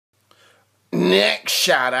Next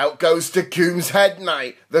shout out goes to Coombeshead,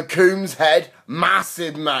 mate. The Coombeshead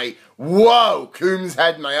massive, mate. Whoa,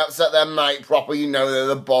 Coombeshead, mate. Upset them, mate. Proper, you know they're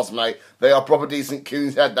the boss, mate. They are proper decent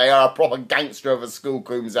Coombeshead. They are a proper gangster of a school,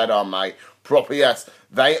 Coombeshead are, mate. Proper, yes.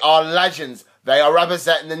 They are legends. They are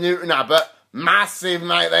representing the Newton Abbot. Massive,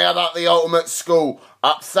 mate. They are like the ultimate school.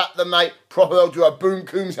 Upset them, mate. Proper, they'll do a boom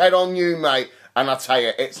Coombeshead on you, mate. And I tell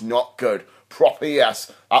you, it's not good. Proper,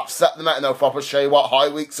 yes. Upset them, mate, and they'll proper show you what High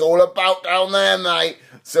Week's all about down there, mate.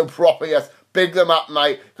 So proper, yes. Big them up,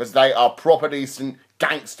 mate, because they are proper decent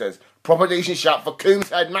gangsters. Proper decent shout for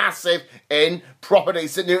Coombeshead massive in proper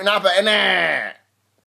decent Newton Abbot, innit?